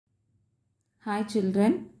Hi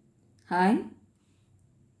children. Hi.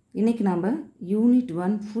 இன்னைக்கு நாம unit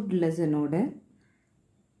 1 food lesson ஓட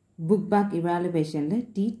book back evaluationல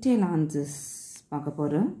detail answers பார்க்க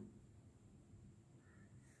போறோம்.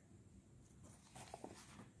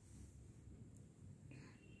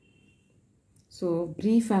 So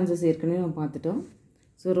brief answers ஏற்கனவே நம்ம பார்த்துட்டோம்.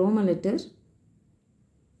 So Roman letter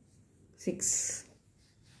 6.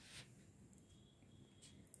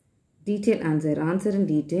 Detail answer in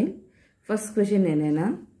detail. First question என்னன்னா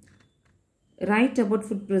write about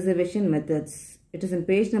food preservation methods. It is in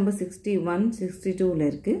page number 61, 62 ல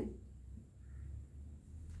இருக்கு.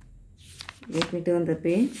 Let me turn the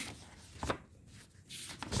page.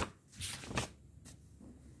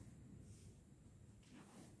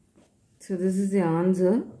 So this is the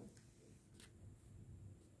answer.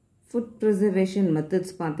 Food preservation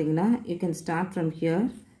methods பார்த்தீங்கன்னா you can start from here.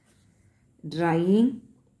 Drying,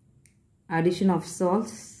 addition of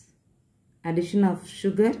salts, addition of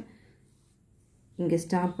sugar. இங்க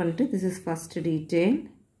start பண்ணிட்டு this is first detail.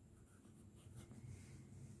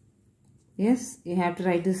 Yes, you have to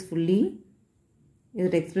write this fully.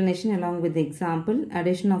 This explanation along with the example.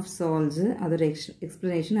 Addition of salts, other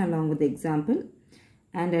explanation along with the example.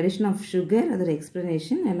 And addition of sugar, other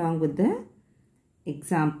explanation along with the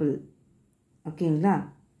example. Okay,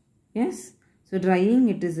 yes. So drying,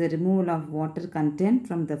 it is a removal of water content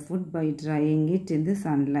from the food by drying it in the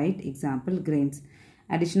sunlight. Example, grains.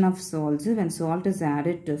 Addition of salts, when salt is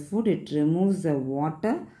added to food, it removes the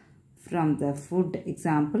water from the food.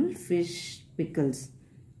 Example, fish, pickles.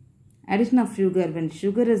 Addition of sugar, when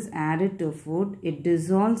sugar is added to food, it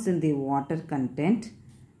dissolves in the water content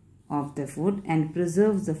of the food and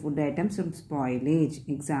preserves the food items from spoilage.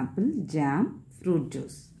 Example, jam, fruit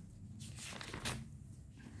juice.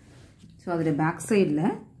 So adha back side la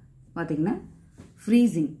pathina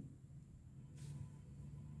freezing.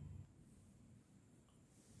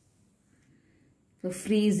 So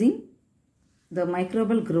freezing, the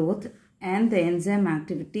microbial growth and the enzyme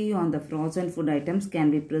activity on the frozen food items can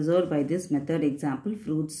be preserved by this method. Example,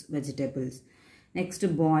 fruits, vegetables. Next,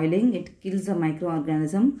 boiling, it kills the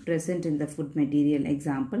microorganism present in the food material.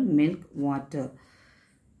 Example, milk, water.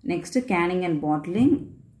 Next, canning and bottling.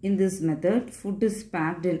 In this method, food is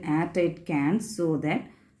packed in airtight cans so that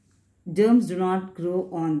germs do not grow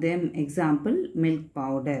on them. Example, milk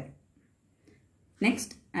powder. Next,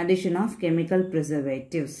 addition of chemical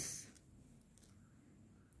preservatives.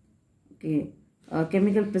 Okay,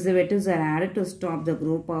 chemical preservatives are added to stop the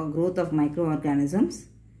growth of microorganisms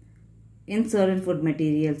in certain food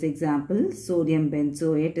materials. Example, sodium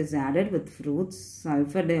benzoate is added with fruits.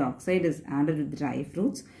 Sulfur dioxide is added with dry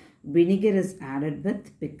fruits. Vinegar is added with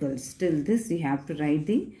pickles. Till this you have to write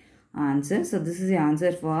the answer. So this is the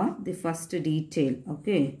answer for the first detail.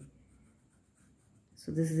 Okay.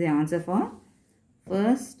 So this is the answer for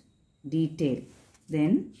first detail.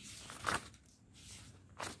 Then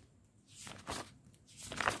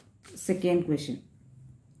second question.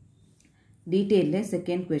 Detail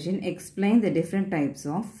second question. Explain the different types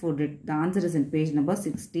of food. The answer is in page number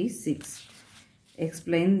 66.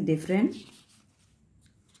 Explain different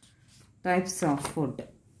types of food.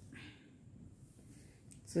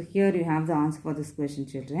 So here you have the answer for this question,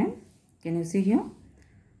 children. Can you see here?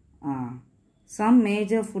 Some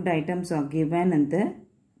major food items are given in the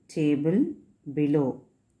table below.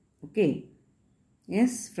 Okay.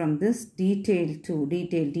 Yes, from this detail 2,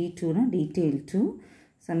 detail D2, no? Detail 2.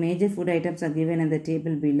 Some major food items are given in the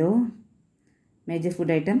table below. Major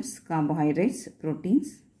food items, carbohydrates, proteins,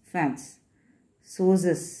 fats.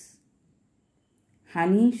 Sources,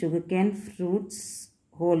 honey, sugarcane, fruits,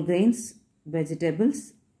 whole grains,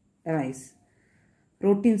 vegetables, rice.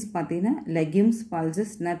 Proteins pathina, legumes,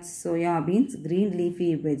 pulses, nuts, soya beans, green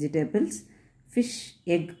leafy vegetables, fish,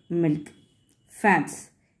 egg, milk.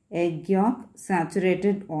 Fats, egg yolk,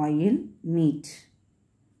 saturated oil, meat.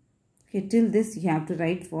 Okay, till this you have to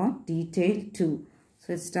write for detail 2.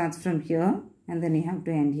 So it starts from here and then you have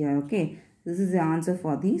to end here. Okay, this is the answer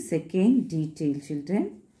for the second detail, children.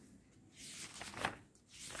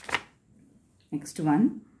 Next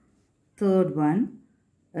one, third one,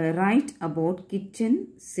 write about kitchen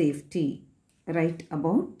safety. Write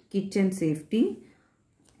about kitchen safety.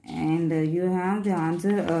 And you have the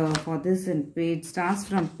answer for this in page, starts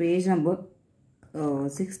from page number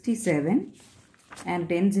 67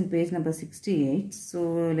 and ends in page number 68. So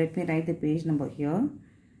let me write the page number here.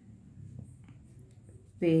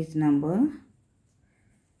 Page number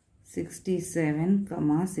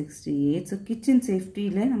 67, 68. So kitchen safety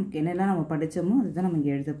la namakku enella nama padichamo adha nam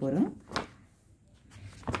inga eludha porom.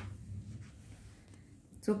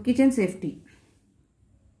 So kitchen safety.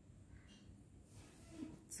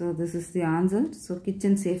 So So this is the answer. So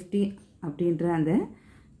kitchen safety அப்படின்ற அந்த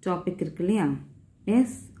topic இருக்கு இல்லையா?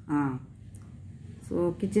 Yes so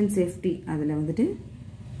kitchen safety அதில் வந்துட்டு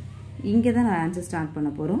இங்கே தான் நான் answer start பண்ண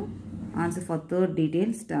போகிறோம். Answer for third detail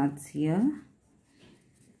starts here.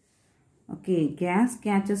 Okay, gas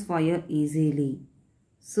catches fire easily.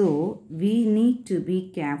 So, we need to be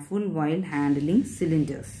careful while handling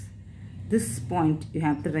cylinders. This point you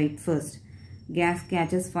have to write first. Gas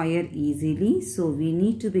catches fire easily. So, we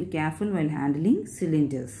need to be careful while handling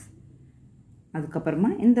cylinders. அதுக்கப்புறமா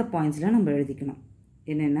இந்த பாயிண்ட்ஸில் நம்ம எழுதிக்கணும்.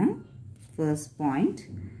 என்னென்னா first point.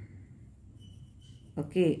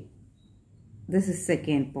 Okay. This is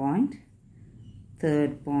second point,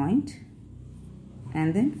 third point, and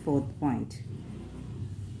then fourth point.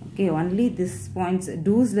 Okay, only this points,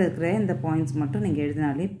 do's la irukra the points mattum neenga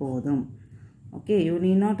ezhudinale podum. Okay, you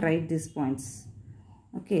need not write these points.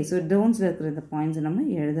 Okay, so don'ts la irukra the points nama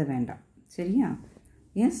ezhudha vendam. Seriya?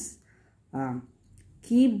 Yes.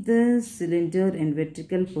 Keep the cylinder in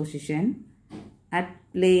vertical position at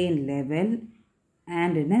plane level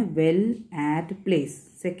and in a well-aired place.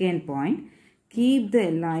 Second point. Keep the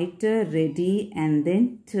lighter ready and then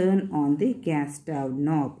turn on the gas stove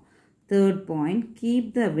knob. Third point, keep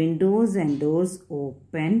the windows and doors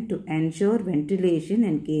open to ensure ventilation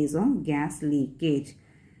in case of gas leakage.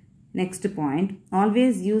 Next point,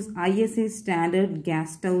 always use ISA standard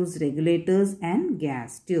gas stoves, regulators and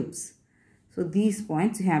gas tubes. So these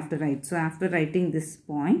points you have to write. So after writing this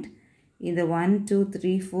point, in the 1, 2,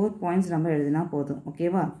 3, 4 points number எழுதினா போதும்.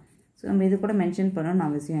 ஓகேவா? So நம்ம இது கூட mention பண்ணணும்னு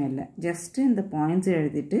அவசியம் இல்லை. Just இந்த பாயிண்ட்ஸ்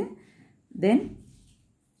எழுதிட்டு then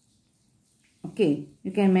okay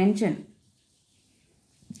you can mention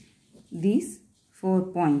these 4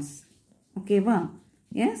 points. ஓகேவா?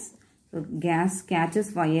 S. So case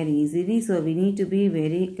catches fire easily. So we need to be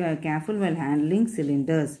very careful well handling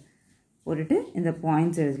cylinders போட்டுட்டு இந்த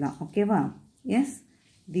பாயிண்ட்ஸ் எழுதலாம். ஓகேவா? S.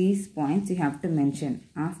 These points you have to mention.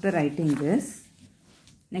 After writing this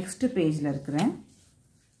next பேஜில் இருக்கிறேன்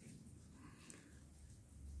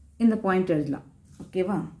இந்த point எழுதலாம்.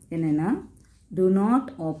 ஓகேவா? என்னென்னா do not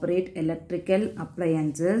operate electrical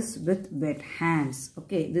appliances with wet hands.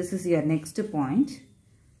 Okay, this is your next point.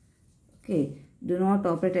 Okay, do not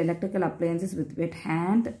operate electrical appliances with wet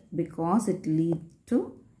hand because it leads to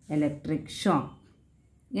electric shock.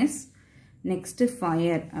 Yes. Next,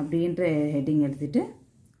 fire அப்படின்ற heading எழுதிட்டு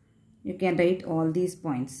you can write all these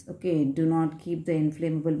points. Okay, do not keep the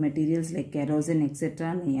inflammable materials like kerosene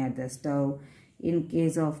etc. near the stove. In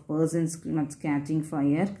case of person's catching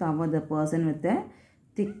fire, cover the person with a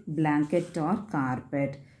thick blanket or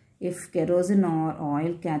carpet. If kerosene or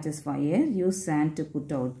oil catches fire, use sand to put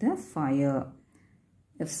out the fire.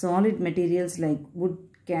 If solid materials like wood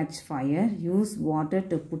catch fire, use water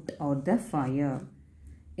to put out the fire.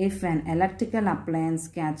 If an electrical appliance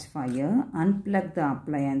catch fire, unplug the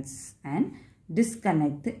appliance and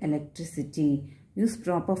disconnect the electricity. Use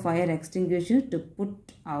proper fire extinguisher to put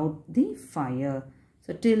out the fire. So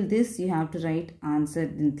till this you have to write answer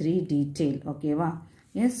in 3 detail. Okay va?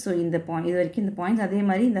 Yes. So in the point, in the points adhe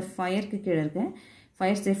mari in the fire ku kila irukka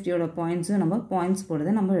fire safety oda points number points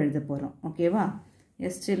podudha number எழுத போறோம். Okay va?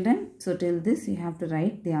 Yes children. So till this you have to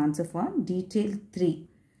write the answer for detail 3.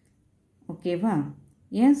 Okay va?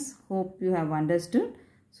 Yes. Hope you have understood.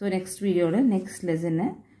 So next video next lesson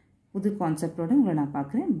புது கான்செப்டோட உங்களை நான்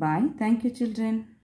பார்க்குறேன். Bye. Thank you children.